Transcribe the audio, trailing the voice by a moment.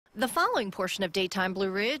The following portion of Daytime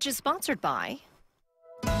Blue Ridge is sponsored by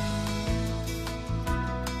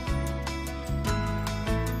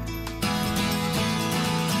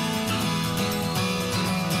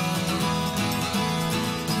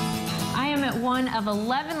one of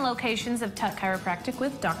 11 locations of Tuck Chiropractic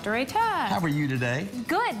with Dr. A. Tuck. How are you today?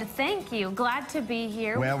 Good, thank you. Glad to be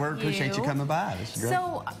here. Well, we appreciate you coming by. This is great.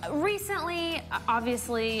 So recently,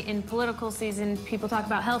 obviously, in political season, people talk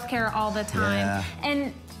about healthcare all the time. Yeah.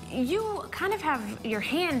 And you kind of have your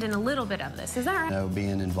hand in a little bit of this, is that right? You know,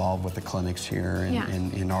 being involved with the clinics here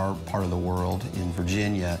in our part of the world in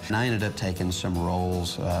Virginia, and I ended up taking some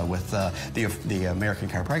roles with the American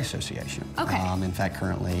Chiropractic Association. Okay. In fact,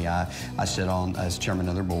 currently I sit on as chairman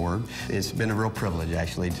of their board. It's been a real privilege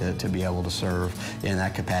actually to be able to serve in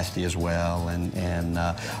that capacity as well.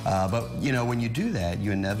 But you know, when you do that,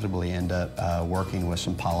 you inevitably end up working with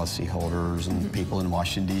some policy holders and people in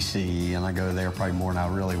Washington D.C. and I go there probably more than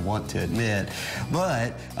I really want to admit.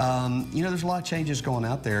 But, you know, there's a lot of changes going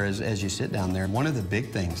out there as you sit down there. One of the big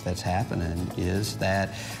things that's happening is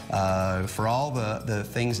that for all the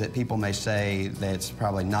things that people may say that's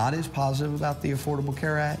probably not as positive about the Affordable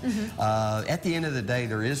Care Act, at the end of the day,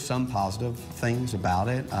 there is some positive things about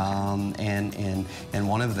it. And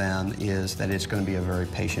one of them is that it's going to be a very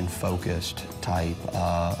patient-focused type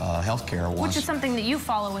healthcare. Which is something that you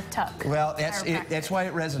follow with Tuck. Well, that's why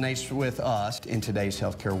it resonates with us in today's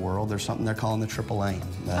healthcare world. There's something they're calling the triple aim,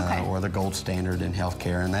 or the gold standard in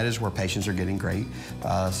healthcare, and that is where patients are getting great,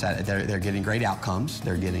 they're getting great outcomes.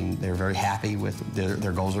 They're very happy with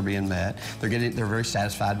their goals are being met. They're very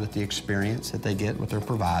satisfied with the experience that they get with their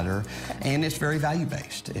provider, and it's very value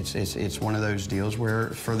based. It's one of those deals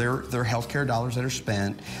where for their healthcare dollars that are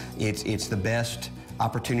spent, it's the best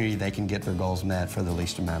opportunity they can get their goals met for the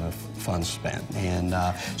least amount of funds spent. And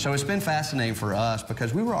so it's been fascinating for us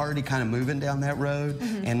because we were already kind of moving down that road,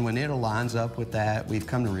 and when it aligns up with that, we've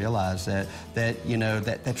come to realize that you know,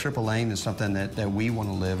 that triple aim is something that we want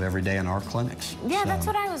to live every day in our clinics. Yeah, so that's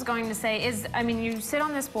what I was going to say is, I mean, you sit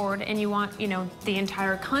on this board and you want, you know, the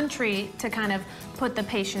entire country to kind of put the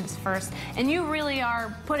patients first, and you really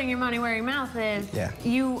are putting your money where your mouth is. Yeah.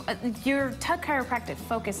 Your Tuck Chiropractic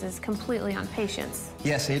focuses completely on patients.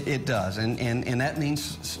 Yes, it does, and that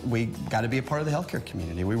means we got to be a part of the healthcare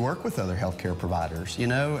community. We work with other healthcare providers. You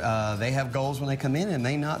know, they have goals when they come in and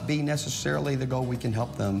may not be necessarily the goal we can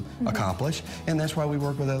help them accomplish, and that's why we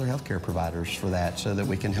work with other healthcare providers for that, so that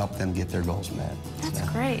we can help them get their goals met. That's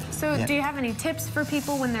great. So do you have any tips for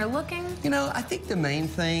people when they're looking? You know, I think the main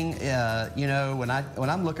thing, you know, when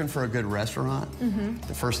I'm looking for a good restaurant,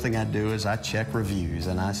 the first thing I do is I check reviews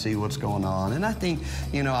and I see what's going on. And I think,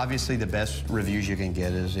 you know, obviously the best reviews you can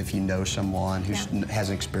get is if you know someone who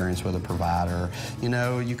has experience with a provider. You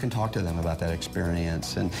know, you can talk to them about that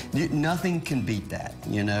experience, and nothing can beat that.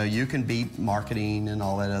 You know, you can beat marketing and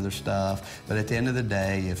all that other stuff, but at the end of the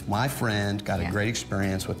day, if my friend got a great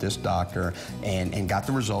experience with this doctor and got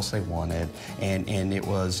the results they wanted, and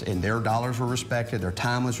their dollars were respected, their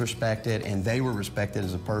time was respected, and they were respected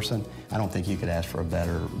as a person, I don't think you could ask for a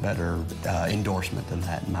better endorsement than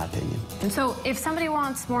that, in my opinion. And so if somebody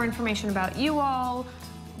wants more information about you all,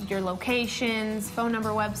 your locations, phone number,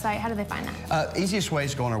 website, how do they find that? Easiest way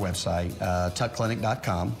is go on our website,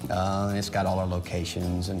 tuckclinic.com. It's got all our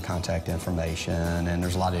locations and contact information, and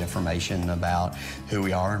there's a lot of information about who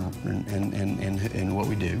we are and what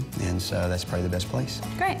we do. And so that's probably the best place.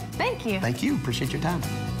 Great. Thank you. Thank you. Appreciate your time.